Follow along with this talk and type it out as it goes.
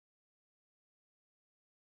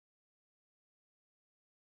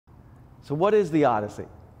So what is the Odyssey?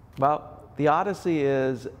 Well, the Odyssey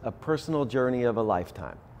is a personal journey of a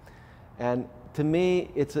lifetime. And to me,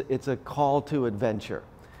 it's a call to adventure.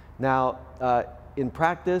 Now, in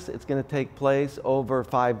practice, it's going to take place over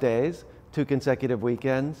 5 days, 2 consecutive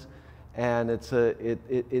weekends. And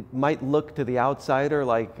it might look to the outsider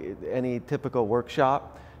like any typical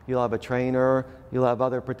workshop. You'll have a trainer, you'll have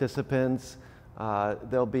other participants,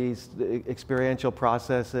 there'll be experiential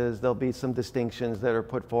processes, there'll be some distinctions that are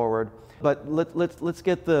put forward. But let's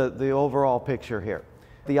get the overall picture here.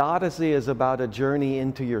 The Odyssey is about a journey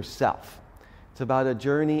into yourself. It's about a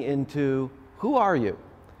journey into who are you,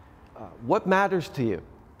 what matters to you,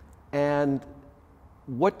 and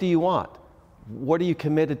what do you want? What are you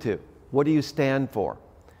committed to? What do you stand for?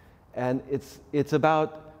 And it's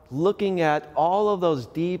about looking at all of those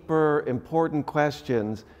deeper, important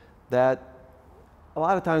questions that a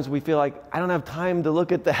lot of times we feel like, I don't have time to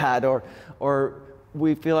look at that, or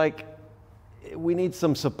we feel like we need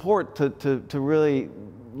some support to really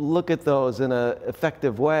look at those in an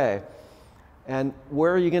effective way. And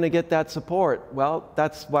where are you going to get that support? Well,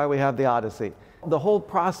 that's why we have the Odyssey. The whole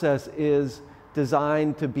process is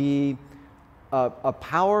designed to be a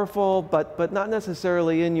powerful, but not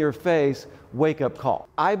necessarily in your face, wake-up call.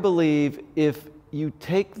 I believe if you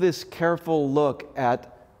take this careful look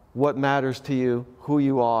at what matters to you, who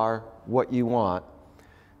you are, what you want,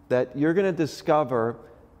 that you're going to discover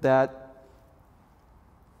that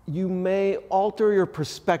you may alter your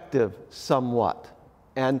perspective somewhat.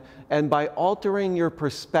 And by altering your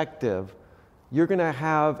perspective, you're going to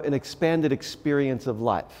have an expanded experience of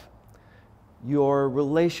life. Your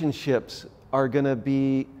relationships are going to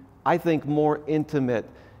be, I think, more intimate.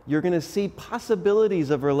 You're going to see possibilities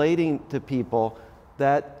of relating to people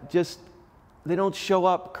that they don't show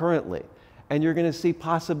up currently. And you're going to see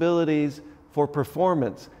possibilities for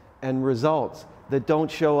performance and results that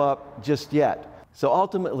don't show up just yet. So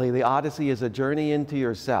ultimately, the Odyssey is a journey into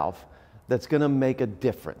yourself that's going to make a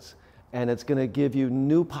difference. And it's going to give you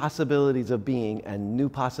new possibilities of being and new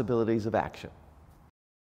possibilities of action.